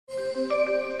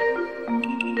Let's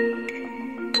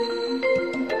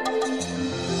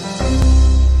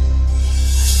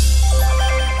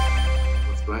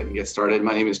go ahead and get started.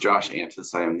 My name is Josh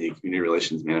Antis. I am the Community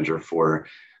Relations Manager for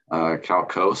Cal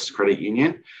Coast Credit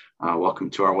Union. Welcome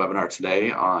to our webinar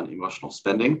today on emotional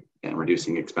spending and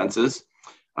reducing expenses.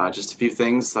 Just a few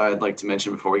things I'd like to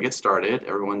mention before we get started.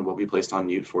 Everyone will be placed on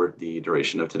mute for the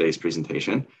duration of today's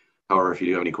presentation. However, if you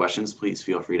do have any questions, please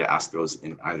feel free to ask those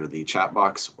in either the chat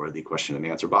box or the question and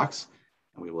answer box.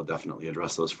 And we will definitely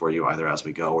address those for you either as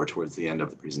we go or towards the end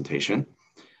of the presentation.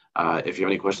 If you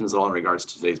have any questions at all in regards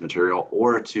to today's material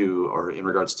or in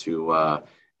regards to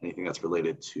anything that's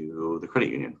related to the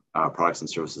credit union products and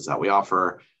services that we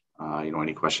offer,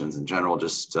 any questions in general,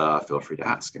 just feel free to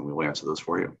ask and we will answer those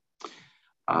for you.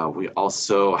 We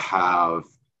also have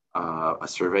a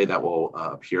survey that will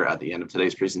appear at the end of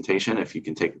today's presentation. If you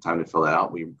can take the time to fill that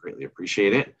out, we greatly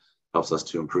appreciate it. Helps us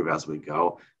to improve as we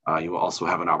go. You will also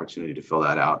have an opportunity to fill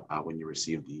that out when you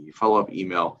receive the follow-up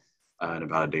email in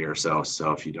about a day or so.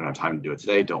 So if you don't have time to do it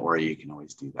today, don't worry, you can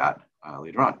always do that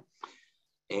later on.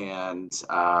 And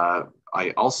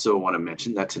I also want to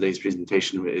mention that today's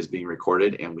presentation is being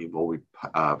recorded and we will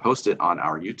post it on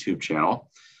our YouTube channel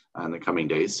in the coming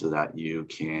days so that you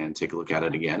can take a look at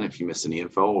it again if you missed any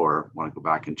info or want to go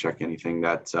back and check anything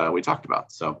that we talked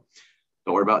about. So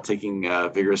don't worry about taking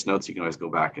vigorous notes. You can always go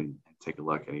back and take a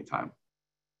look anytime.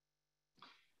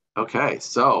 Okay,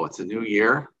 so it's a new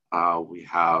year. We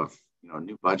have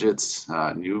new budgets,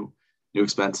 new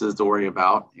expenses to worry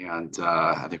about. And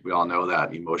I think we all know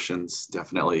that emotions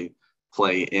definitely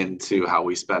play into how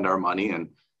we spend our money and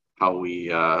how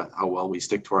well we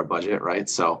stick to our budget, right?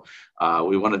 So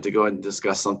we wanted to go ahead and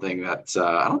discuss something that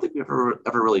I don't think we've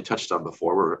ever really touched on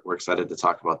before. We're excited to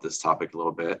talk about this topic a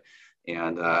little bit.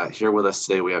 And here with us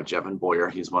today, we have Jevin Boyer.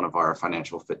 He's one of our certified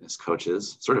financial fitness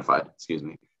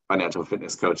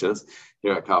coaches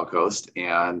here at Cal Coast.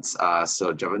 And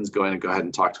so Jevin's going to go ahead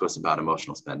and talk to us about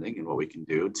emotional spending and what we can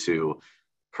do to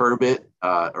curb it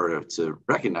or to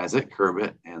recognize it, curb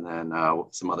it, and then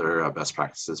some other best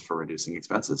practices for reducing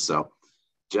expenses. So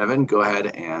Jevin, go ahead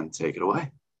and take it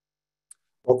away.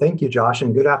 Well, thank you, Josh,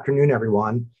 and good afternoon,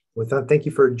 everyone. Thank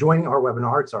you for joining our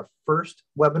webinar. It's our first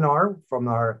webinar from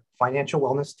our financial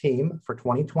wellness team for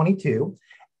 2022.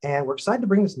 And we're excited to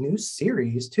bring this new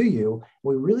series to you.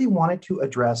 We really wanted to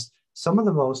address some of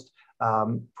the most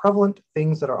prevalent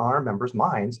things that are on our members'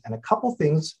 minds. And a couple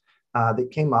things that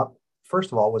came up,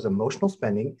 first of all, was emotional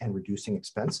spending and reducing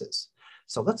expenses.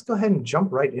 So let's go ahead and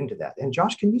jump right into that. And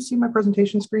Josh, can you see my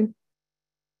presentation screen?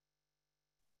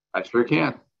 I sure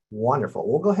can. Wonderful.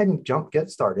 We'll go ahead and get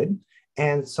started.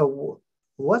 And so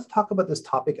let's talk about this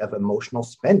topic of emotional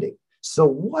spending. So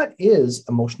what is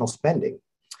emotional spending?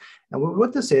 And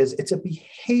what this is, it's a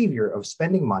behavior of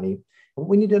spending money. And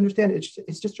we need to understand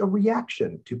it's just a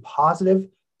reaction to positive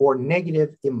or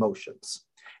negative emotions.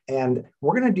 And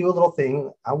we're going to do a little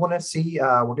thing. I want to see,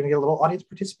 we're going to get a little audience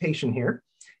participation here.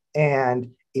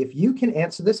 And if you can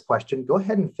answer this question, go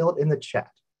ahead and fill it in the chat.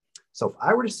 So if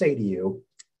I were to say to you,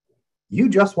 you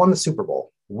just won the Super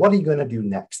Bowl, what are you going to do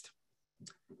next?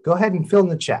 Go ahead and fill in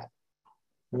the chat.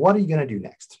 What are you going to do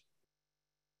next?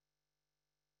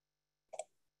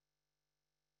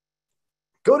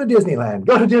 Go to Disneyland,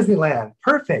 go to Disneyland.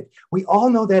 Perfect. We all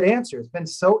know that answer. It's been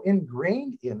so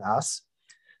ingrained in us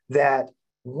that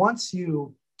once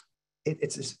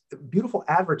it's this beautiful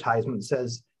advertisement that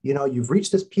says, you've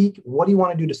reached this peak. What do you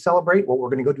want to do to celebrate? Well,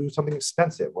 we're going to go do something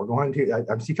expensive. We're going to,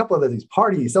 I see a couple of these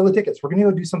parties, sell the tickets. We're going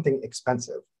to go do something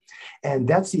expensive. And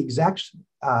that's the exact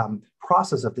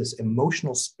process of this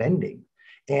emotional spending.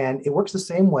 And it works the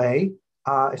same way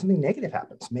if something negative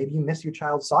happens. Maybe you miss your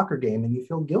child's soccer game and you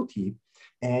feel guilty.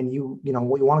 And you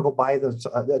want to go buy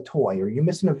the toy, or you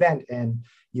miss an event and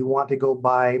you want to go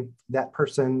buy that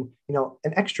person,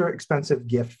 an extra expensive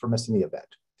gift for missing the event.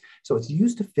 So it's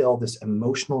used to fill this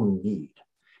emotional need.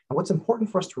 And what's important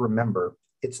for us to remember,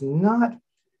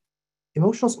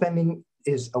 emotional spending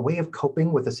is a way of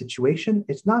coping with a situation.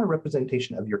 It's not a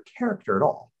representation of your character at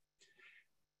all.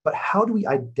 But how do we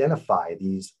identify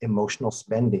these emotional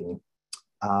spending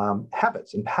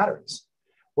habits and patterns?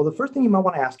 Well, the first thing you might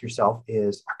want to ask yourself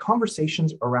is, are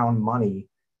conversations around money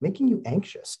making you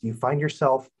anxious? Do you find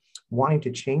yourself wanting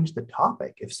to change the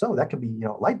topic? If so, that could be,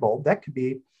 light bulb. That could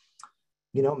be,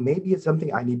 maybe it's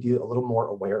something I need to be a little more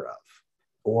aware of,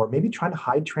 or maybe trying to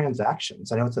hide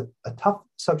transactions. I know it's a tough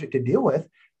subject to deal with,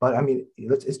 but I mean,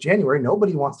 it's January.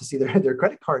 Nobody wants to see their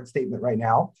credit card statement right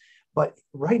now. But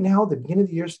right now, the beginning of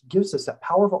the year gives us that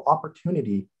powerful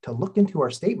opportunity to look into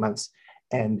our statements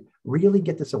and really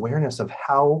get this awareness of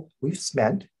how we've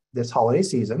spent this holiday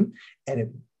season.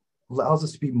 And allows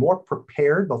us to be more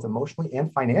prepared, both emotionally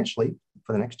and financially,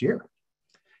 for the next year.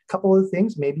 A couple of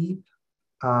things, maybe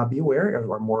be aware,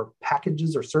 or more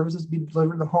packages or services be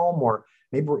delivered to the home, or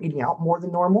maybe we're eating out more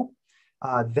than normal.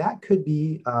 That could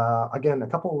be, again, a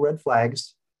couple of red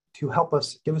flags to help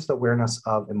us, give us the awareness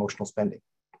of emotional spending.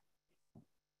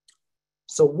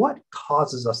 So what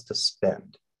causes us to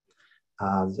spend?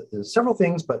 There's several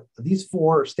things, but these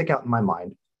four stick out in my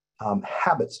mind.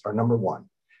 Habits are number one.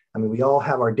 I mean, we all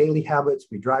have our daily habits.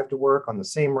 We drive to work on the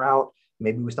same route.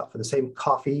 Maybe we stop for the same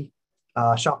coffee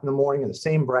shop in the morning and the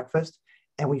same breakfast.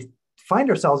 And we find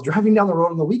ourselves driving down the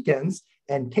road on the weekends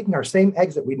and taking our same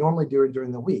exit we normally do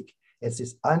during the week. It's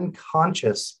this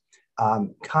unconscious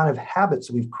kind of habits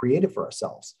we've created for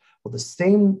ourselves. Well, the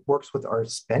same works with our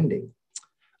spending.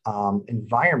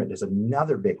 Environment is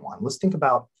another big one. Let's think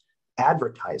about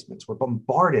advertisements. We're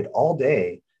bombarded all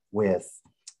day with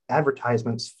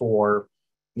advertisements for,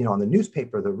 on the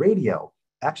newspaper, the radio.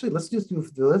 Actually, let's just do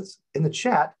this in the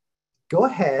chat. Go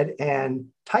ahead and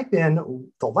type in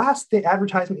the last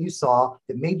advertisement you saw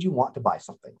that made you want to buy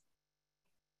something.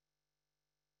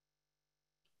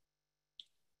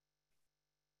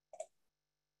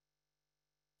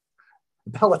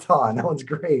 Peloton, that one's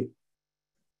great.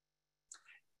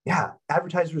 Yeah,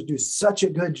 advertisers do such a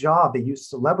good job. They use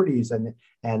celebrities and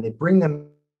they bring them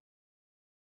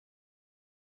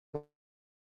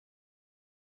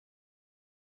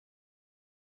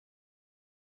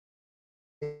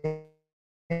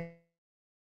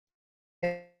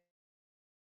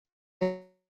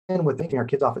in with taking our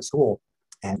kids off at school.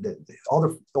 And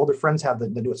all their friends have the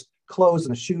newest clothes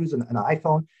and the shoes and an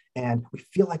iPhone. And we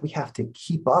feel like we have to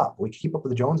keep up. We keep up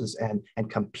with the Joneses and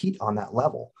compete on that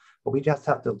level. But we just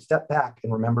have to step back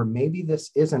and remember, maybe this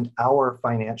isn't our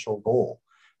financial goal.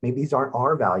 Maybe these aren't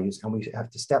our values, and we have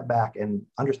to step back and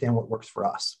understand what works for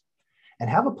us and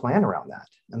have a plan around that.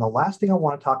 And the last thing I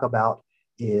want to talk about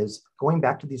is going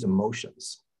back to these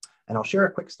emotions. And I'll share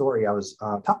a quick story. I was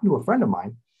talking to a friend of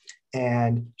mine,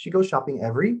 and she goes shopping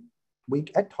every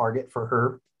week at Target for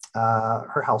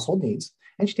her household needs,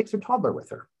 and she takes her toddler with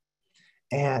her.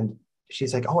 And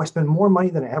she's like, oh, I spend more money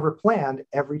than I ever planned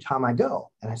every time I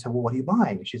go. And I said, well, what are you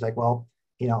buying? And she's like, well,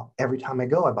 every time I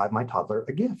go, I buy my toddler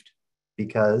a gift,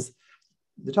 because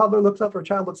the toddler looks up, her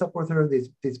child looks up with her,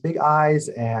 these big eyes,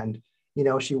 and,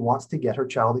 she wants to get her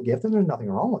child a gift, and there's nothing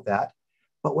wrong with that.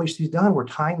 But what she's done, we're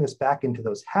tying this back into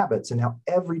those habits. And now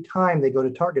every time they go to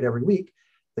Target every week,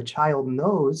 the child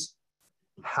knows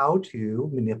how to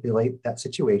manipulate that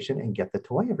situation and get the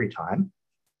toy every time.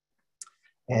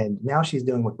 And now she's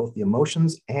dealing with both the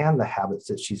emotions and the habits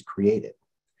that she's created.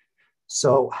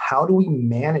 So how do we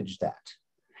manage that?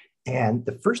 And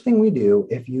the first thing we do,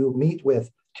 if you meet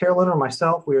with Carolyn or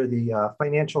myself, we are the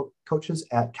financial coaches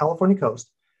at California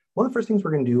Coast. One of the first things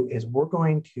we're going to do is we're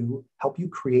going to help you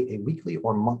create a weekly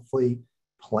or monthly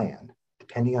plan,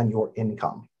 depending on your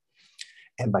income.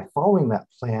 And by following that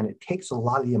plan, it takes a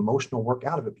lot of the emotional work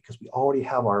out of it, because we already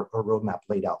have our roadmap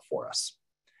laid out for us.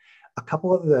 A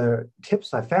couple of the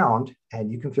tips I found,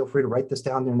 and you can feel free to write this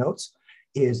down in your notes,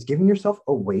 is giving yourself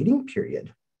a waiting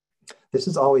period. This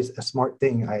is always a smart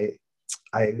thing.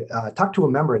 I talked to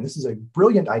a member, and this is a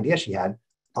brilliant idea she had.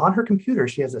 On her computer,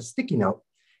 she has a sticky note,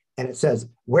 and it says,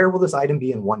 where will this item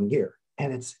be in 1 year?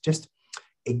 And it's just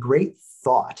a great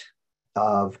thought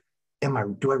of,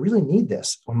 do I really need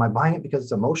this? Or am I buying it because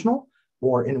it's emotional?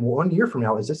 Or in 1 year from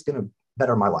now, is this going to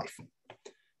better my life?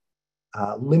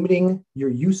 Limiting your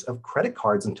use of credit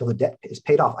cards until the debt is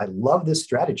paid off. I love this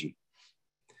strategy.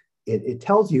 It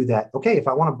tells you that, okay, if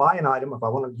I want to buy an item, if I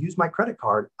want to use my credit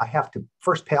card, I have to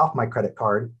first pay off my credit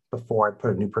card before I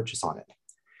put a new purchase on it.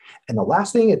 And the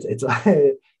last thing, it's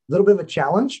a little bit of a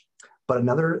challenge, but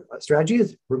another strategy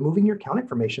is removing your account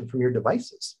information from your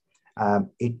devices.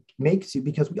 It makes you,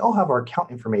 because we all have our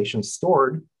account information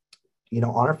stored, on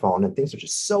our phone, and things are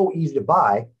just so easy to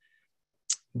buy.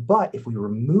 But if we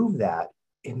remove that,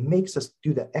 it makes us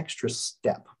do that extra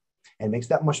step and makes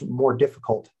that much more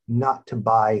difficult not to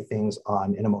buy things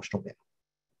on an emotional bin.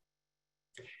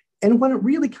 And when it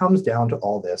really comes down to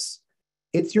all this,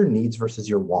 it's your needs versus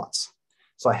your wants.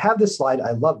 So I have this slide.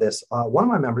 I love this. One of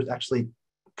my members actually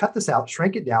cut this out,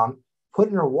 shrank it down, put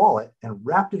it in her wallet, and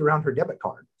wrapped it around her debit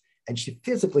card. And she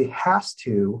physically has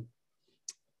to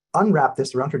unwrap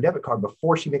this around her debit card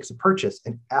before she makes a purchase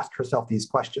and ask herself these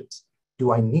questions.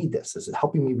 Do I need this? Is it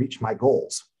helping me reach my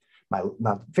goals? My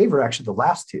favorite, actually, the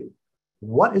last two.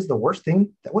 What is the worst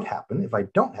thing that would happen if I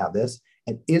don't have this?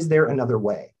 And is there another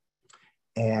way?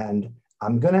 And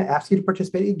I'm going to ask you to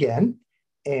participate again.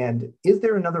 And is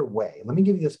there another way? Let me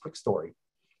give you this quick story.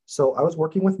 So I was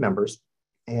working with members,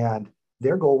 and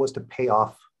their goal was to pay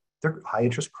off their high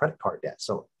interest credit card debt.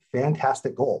 So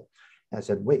fantastic goal. And I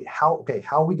said, wait, how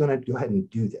are we going to go ahead and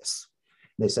do this?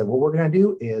 And they said, what we're going to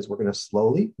do is we're going to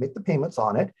slowly make the payments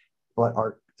on it. But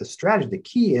the strategy, the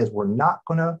key is we're not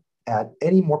going to add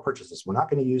any more purchases. We're not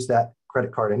going to use that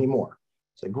credit card anymore.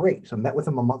 So great. So I met with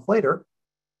them a month later,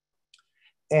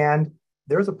 and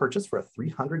there was a purchase for a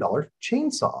 $300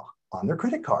 chainsaw on their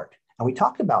credit card. And we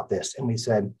talked about this and we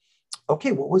said,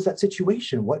 okay, what was that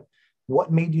situation?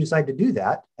 What made you decide to do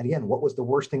that? And again, what was the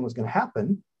worst thing was going to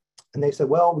happen? And they said,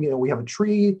 well, we have a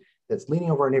tree that's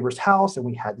leaning over our neighbor's house and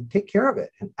we had to take care of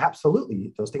it. And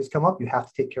absolutely, those things come up. You have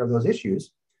to take care of those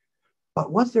issues.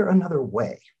 But was there another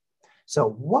way? So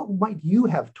what might you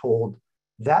have told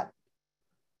that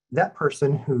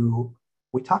person who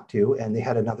we talked to and they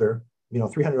had another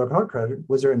 $300 card credit?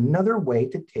 Was there another way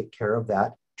to take care of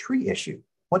that tree issue?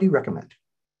 What do you recommend?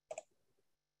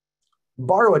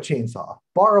 Borrow a chainsaw,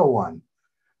 borrow one.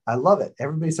 I love it.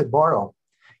 Everybody said borrow.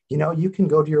 You can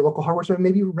go to your local hardware store and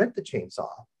maybe rent the chainsaw,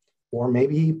 or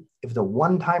maybe if it's a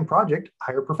one-time project,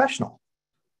 hire a professional.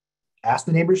 Ask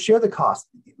the neighbors, share the cost.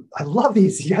 I love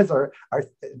these. You guys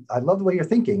I love the way you're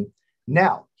thinking.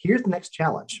 Now, here's the next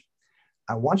challenge.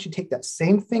 I want you to take that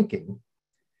same thinking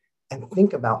and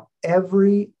think about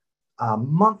every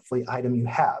monthly item you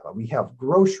have. We have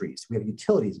groceries, we have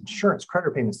utilities, insurance,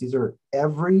 credit payments. These are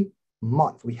every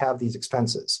month we have these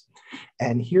expenses.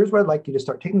 And here's where I'd like you to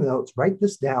start taking notes, write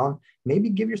this down, maybe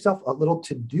give yourself a little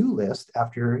to-do list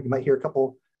after you might hear a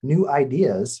couple new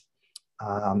ideas.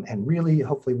 And really,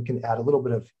 hopefully we can add a little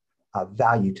bit of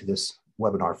value to this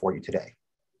webinar for you today.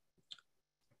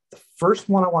 The first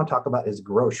one I want to talk about is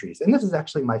groceries. And this is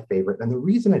actually my favorite. And the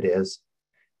reason it is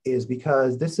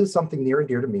because this is something near and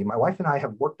dear to me. My wife and I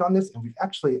have worked on this, and we've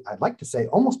actually, I'd like to say,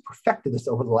 almost perfected this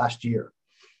over the last year.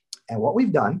 And what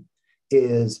we've done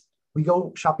is we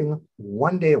go shopping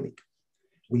one day a week.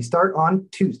 We start on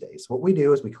Tuesdays. What we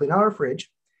do is we clean out our fridge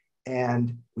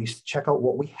and we check out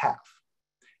what we have.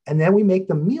 And then we make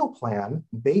the meal plan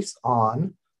based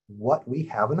on what we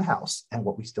have in the house and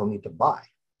what we still need to buy.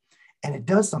 And it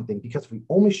does something, because if we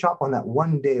only shop on that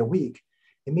one day a week,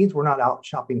 it means we're not out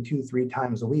shopping 2-3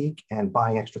 times a week and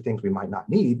buying extra things we might not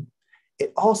need.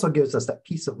 It also gives us that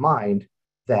peace of mind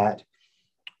that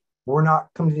we're not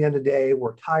coming to the end of the day,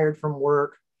 we're tired from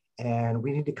work and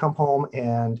we need to come home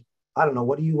and I don't know,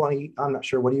 what do you want to eat? I'm not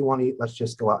sure. What do you want to eat? Let's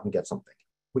just go out and get something.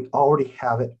 We already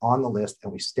have it on the list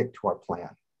and we stick to our plan.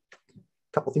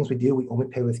 A couple things we do, we only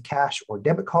pay with cash or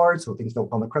debit cards, so things don't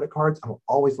come with credit cards. I'm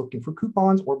always looking for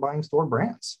coupons or buying store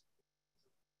brands.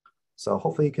 So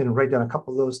hopefully you can write down a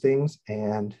couple of those things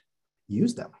and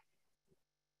use them.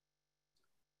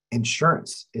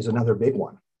 Insurance is another big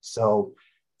one. So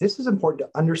this is important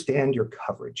to understand your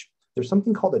coverage. There's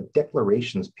something called a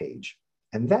declarations page,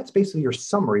 and that's basically your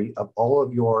summary of all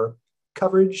of your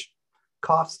coverage,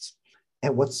 costs,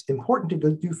 and what's important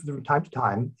to do from time to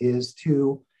time is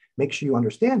to make sure you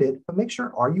understand it, but make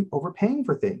sure, are you overpaying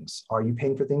for things? Are you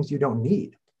paying for things you don't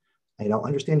need?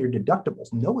 Understand your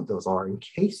deductibles, know what those are in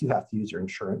case you have to use your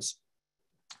insurance.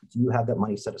 Do you have that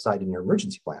money set aside in your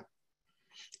emergency plan?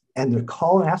 And they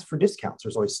call and ask for discounts.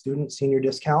 There's always student senior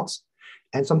discounts,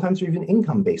 and sometimes there are even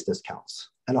income-based discounts.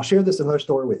 And I'll share this another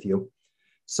story with you.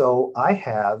 So I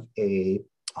have a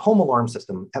home alarm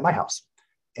system at my house,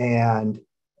 and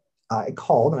I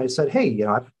called and I said, hey,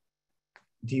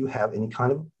 do you have any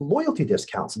kind of loyalty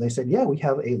discounts? And they said, yeah, we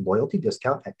have a loyalty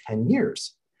discount at 10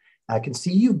 years. I can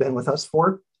see you've been with us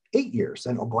for 8 years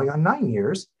and going on 9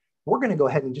 years. We're going to go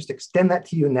ahead and just extend that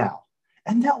to you now.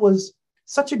 And that was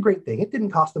such a great thing. It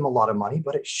didn't cost them a lot of money,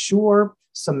 but it sure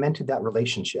cemented that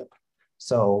relationship.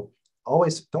 So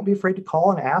always don't be afraid to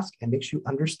call and ask, and make sure you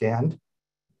understand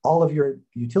all of your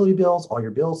utility bills, all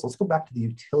your bills. Let's go back to the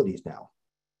utilities now.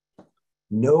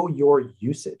 Know your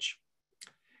usage.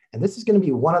 And this is going to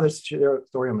be one other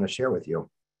story I'm going to share with you.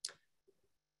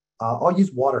 I'll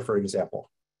use water, for example.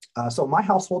 So my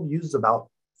household uses about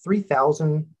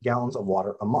 3,000 gallons of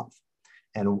water a month.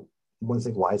 And one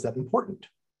thing, why is that important?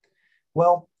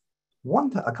 Well,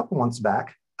 a couple months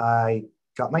back, I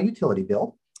got my utility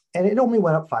bill and it only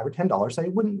went up $5 or $10. So I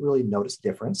wouldn't really notice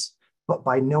difference. But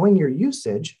by knowing your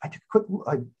usage, I took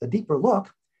a deeper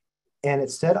look, and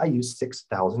it said I used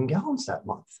 6,000 gallons that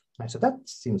month. And I said, that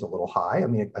seems a little high. I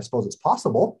mean, I suppose it's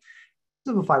possible.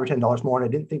 It's about $5 or $10 more, and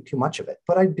I didn't think too much of it,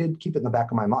 but I did keep it in the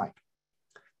back of my mind.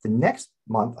 The next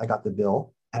month, I got the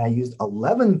bill, and I used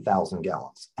 11,000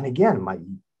 gallons. And again, my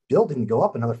bill didn't go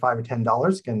up another $5 or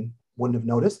 $10, and wouldn't have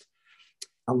noticed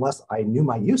unless I knew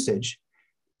my usage.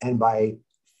 And by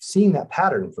seeing that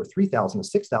pattern for 3,000 to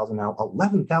 6,000, now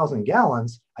 11,000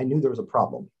 gallons, I knew there was a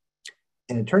problem.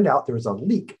 And it turned out there was a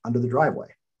leak under the driveway.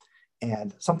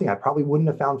 and something I probably wouldn't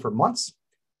have found for months.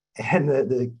 And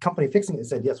the company fixing it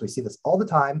said, yes, we see this all the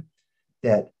time,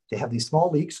 that they have these small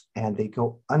leaks and they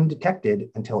go undetected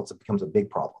until it becomes a big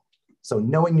problem. So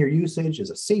knowing your usage is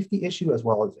a safety issue as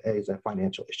well as a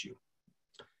financial issue.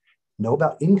 Know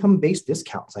about income-based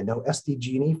discounts. I know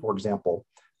SDG&E, for example,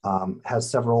 has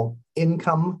several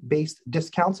income-based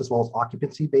discounts as well as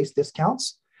occupancy-based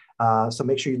discounts. So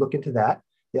make sure you look into that.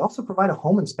 They also provide a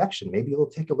home inspection. Maybe you'll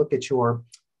take a look at your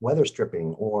weather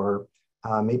stripping, or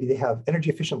maybe they have energy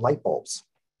efficient light bulbs.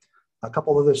 A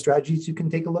couple of other strategies you can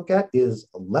take a look at is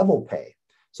level pay.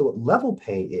 So what level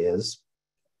pay is,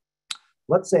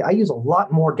 let's say I use a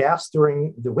lot more gas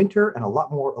during the winter and a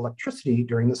lot more electricity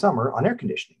during the summer on air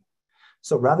conditioning.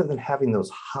 So rather than having those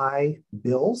high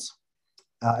bills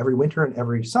every winter and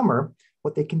every summer,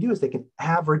 what they can do is they can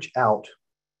average out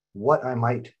what I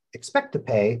might expect to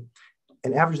pay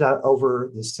and average that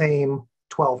over the same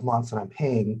 12 months, and I'm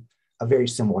paying a very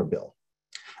similar bill.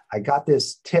 I got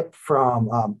this tip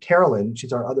from Carolyn.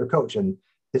 She's our other coach, and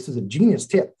this is a genius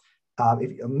tip.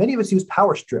 Many of us use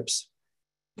power strips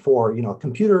for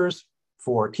computers,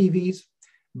 for TVs,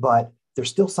 but they're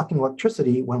still sucking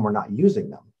electricity when we're not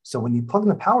using them. So when you plug in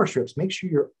the power strips, make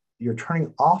sure you're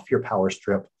turning off your power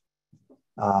strip,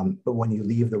 but when you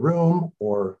leave the room,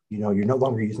 or you're no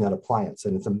longer using that appliance,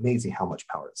 and it's amazing how much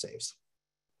power it saves.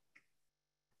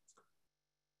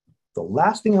 The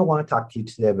last thing I want to talk to you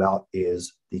today about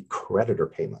is the creditor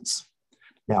payments.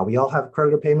 Now, we all have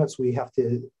creditor payments we have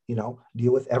to,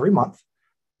 deal with every month.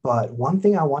 But one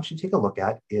thing I want you to take a look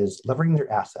at is leveraging their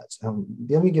assets. And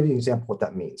let me give you an example of what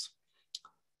that means.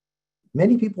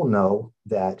 Many people know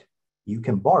that you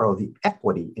can borrow the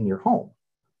equity in your home,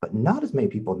 but not as many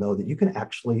people know that you can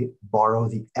actually borrow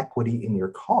the equity in your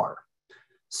car.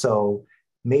 So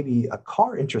maybe a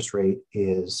car interest rate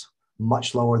is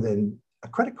much lower than a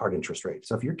credit card interest rate.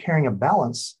 So if you're carrying a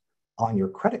balance on your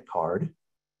credit card,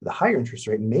 the higher interest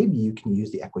rate, maybe you can use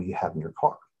the equity you have in your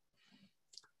car.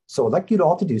 So I'd like you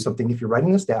all to do something. If you're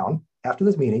writing this down after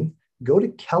this meeting, go to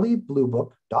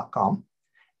kellybluebook.com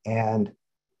and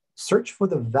search for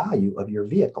the value of your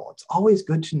vehicle. It's always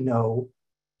good to know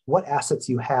what assets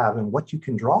you have and what you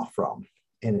can draw from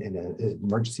in an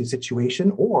emergency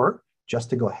situation, or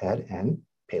just to go ahead and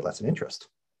pay less in interest.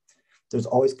 There's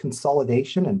always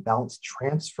consolidation and balance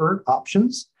transfer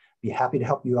options. Be happy to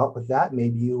help you out with that.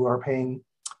 Maybe you are paying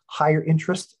higher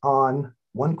interest on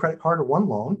one credit card or one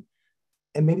loan,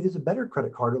 and maybe there's a better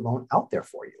credit card or loan out there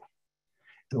for you.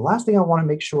 And the last thing I want to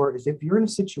make sure is, if you're in a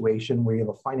situation where you have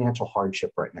a financial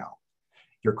hardship right now,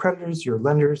 your creditors, your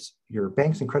lenders, your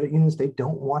banks and credit unions, they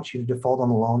don't want you to default on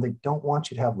the loan. They don't want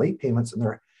you to have late payments,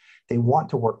 and they want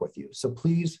to work with you. So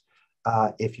please,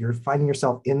 if you're finding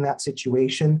yourself in that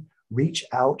situation, reach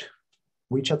out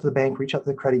to the bank, reach out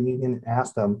to the credit union, and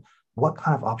ask them, what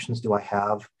kind of options do I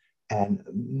have? And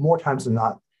more times than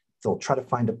not, they'll try to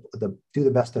do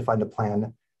the best to find a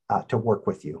plan to work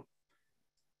with you.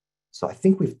 So I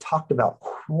think we've talked about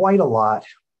quite a lot.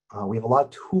 We have a lot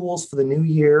of tools for the new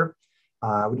year.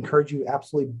 I would encourage you to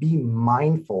absolutely be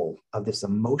mindful of this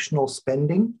emotional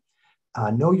spending.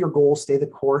 Know your goals, stay the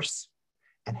course,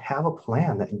 and have a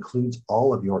plan that includes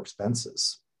all of your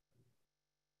expenses.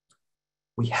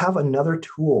 We have another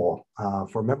tool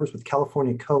for members with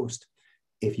California Coast.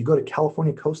 If you go to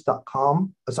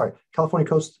californiacoast.com,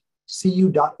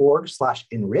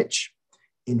 californiacoastcu.org/enrich.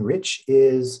 Enrich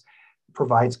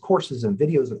provides courses and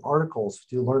videos and articles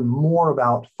to learn more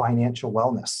about financial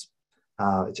wellness.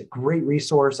 It's a great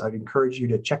resource. I'd encourage you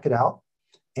to check it out.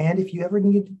 And if you ever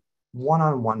need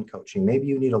one-on-one coaching, maybe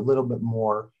you need a little bit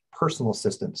more personal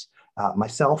assistance,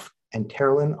 myself and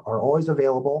Carolyn are always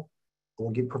available.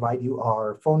 We'll provide you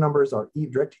our phone numbers, our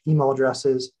direct email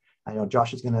addresses. I know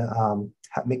Josh is going to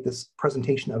make this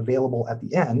presentation available at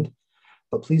the end,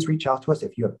 but please reach out to us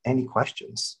if you have any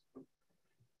questions.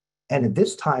 And at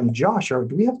this time, Josh, do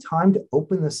we have time to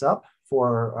open this up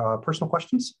for personal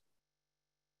questions?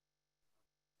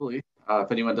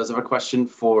 If anyone does have a question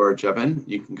for Jevin,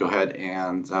 you can go ahead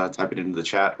and type it into the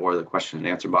chat or the question and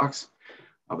answer box.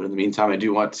 But in the meantime, I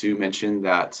do want to mention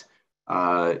that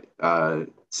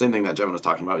same thing that Jevin was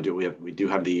talking about. We do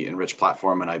have the Enrich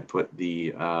platform, and I put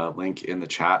the link in the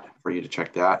chat for you to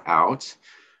check that out.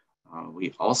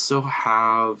 We also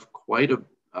have quite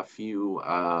a few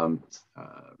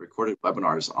recorded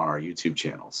webinars on our YouTube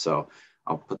channel. So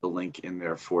I'll put the link in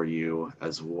there for you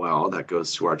as well. That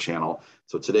goes to our channel.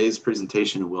 So today's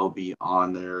presentation will be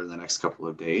on there in the next couple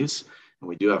of days. And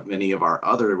we do have many of our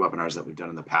other webinars that we've done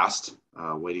in the past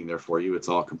waiting there for you. It's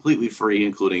all completely free,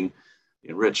 including the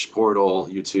Enrich portal,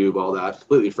 YouTube, all that,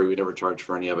 completely free. We never charge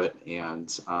for any of it. And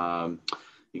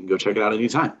you can go check it out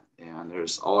anytime. And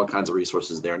there's all kinds of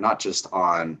resources there, not just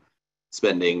on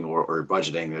spending or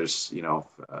budgeting. There's,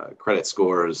 credit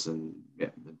scores and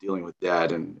dealing with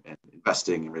debt and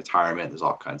investing and retirement. There's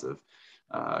all kinds of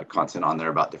content on there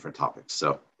about different topics.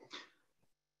 So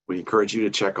we encourage you to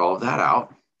check all of that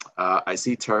out. I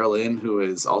see Tara Lynn, who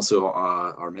is also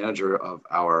our manager of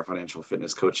our financial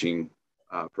fitness coaching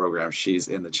program. She's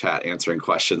in the chat answering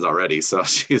questions already. So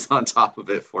she's on top of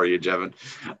it for you, Jevin.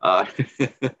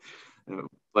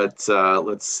 But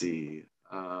let's see.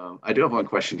 I do have one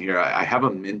question here. I have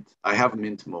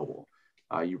Mint Mobile.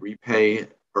 You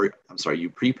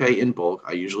prepay in bulk.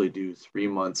 I usually do 3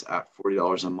 months at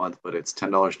 $40 a month, but it's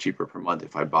 $10 cheaper per month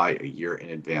if I buy a year in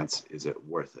advance. Is it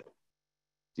worth it?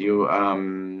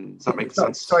 Does that make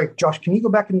sense? Sorry, Josh, can you go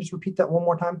back and just repeat that one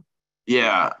more time?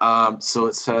 Yeah. So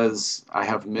it says I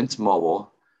have Mint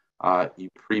Mobile. You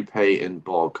prepay in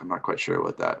bulk. I'm not quite sure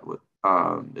what that would.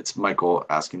 It's Michael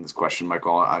asking this question.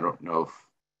 Michael, I don't know if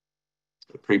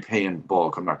prepay in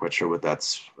bulk. I'm not quite sure what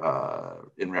that's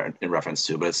in reference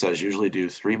to, but it says usually do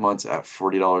 3 months at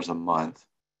 $40 a month,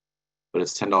 but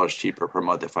it's $10 cheaper per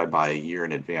month if I buy a year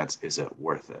in advance. Is it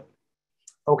worth it?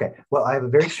 Okay. Well, I have a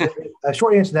very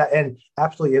short answer to that, and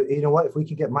absolutely. You know what? If we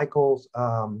could get Michael's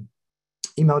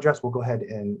email address, we'll go ahead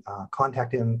and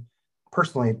contact him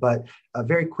personally. But a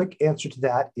very quick answer to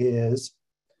that is,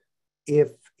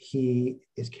 if he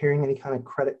is carrying any kind of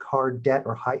credit card debt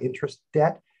or high interest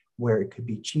debt, where it could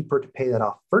be cheaper to pay that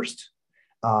off first,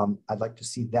 I'd like to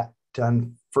see that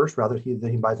done first rather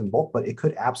than he buys in bulk, but it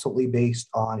could absolutely based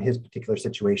on his particular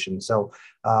situation. So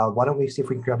why don't we see if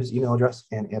we can grab his email address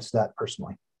and answer that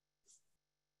personally.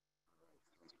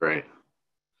 That's great.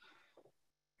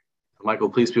 Michael,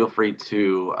 please feel free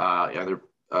to either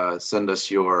send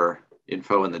us your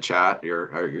info in the chat,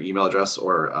 your email address,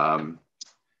 or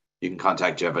you can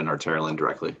contact Jevin or Tara Lynn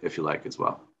directly if you like as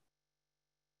well.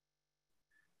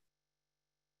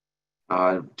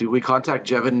 Do we contact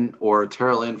Jevin or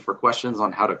Tara Lynn for questions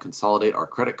on how to consolidate our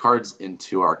credit cards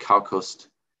into our CalCoast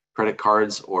credit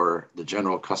cards or the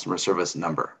general customer service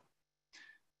number?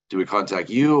 Do we contact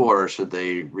you, or should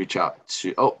they reach out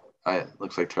to,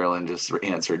 looks like Tara Lynn just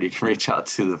answered. You can reach out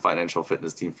to the financial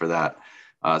fitness team for that.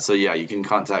 So yeah, you can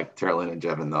contact Tara Lynn and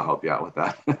Jevin. They'll help you out with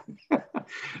that.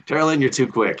 Tara Lynn, you're too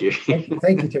quick. Thank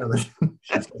you, Tara Lynn.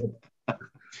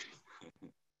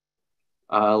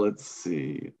 Let's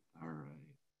see. All right.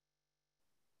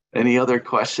 Any other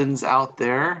questions out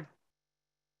there?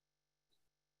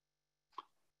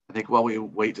 I think while we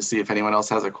wait to see if anyone else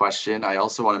has a question, I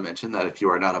also want to mention that if you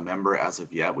are not a member as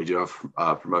of yet, we do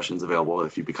have promotions available.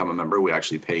 If you become a member, we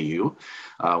actually pay you.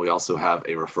 We also have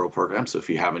a referral program. So if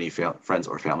you have any friends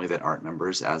or family that aren't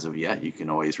members as of yet, you can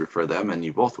always refer them and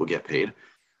you both will get paid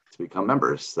to become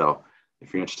members. So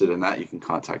if you're interested in that, you can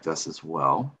contact us as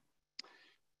well.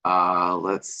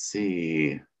 Let's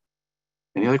see.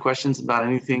 Any other questions about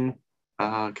anything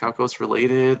CalCoast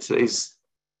related, today's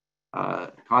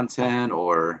content,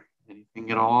 or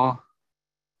anything at all?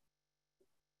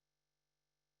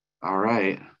 All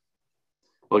right.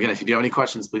 Well, again, if you do have any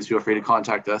questions, please feel free to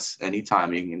contact us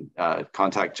anytime. You can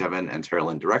contact Jevin and Tara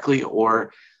Lynn directly,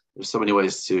 or there's so many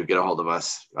ways to get a hold of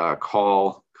us.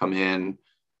 Call, come in.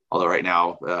 Although right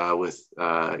now with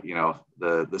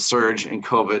the surge in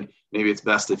COVID, maybe it's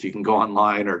best if you can go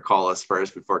online or call us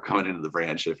first before coming into the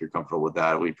branch if you're comfortable with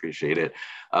that. We appreciate it.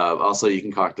 Also, you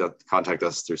can contact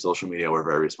us through social media. We're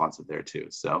very responsive there too.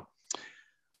 So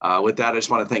with that, I just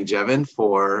want to thank Jevin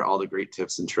for all the great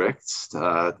tips and tricks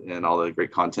and all the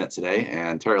great content today.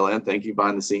 And Tara Lynn, thank you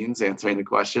behind the scenes answering the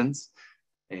questions.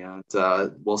 And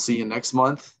we'll see you next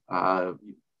month.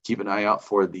 Keep an eye out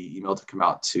for the email to come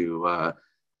out to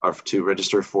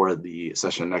register for the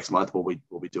session next month. We'll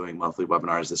be doing monthly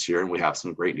webinars this year, and we have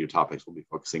some great new topics we'll be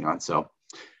focusing on. So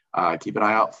keep an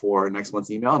eye out for next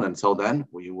month's email. And until then,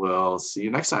 we will see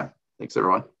you next time. Thanks,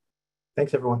 everyone.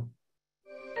 Thanks, everyone.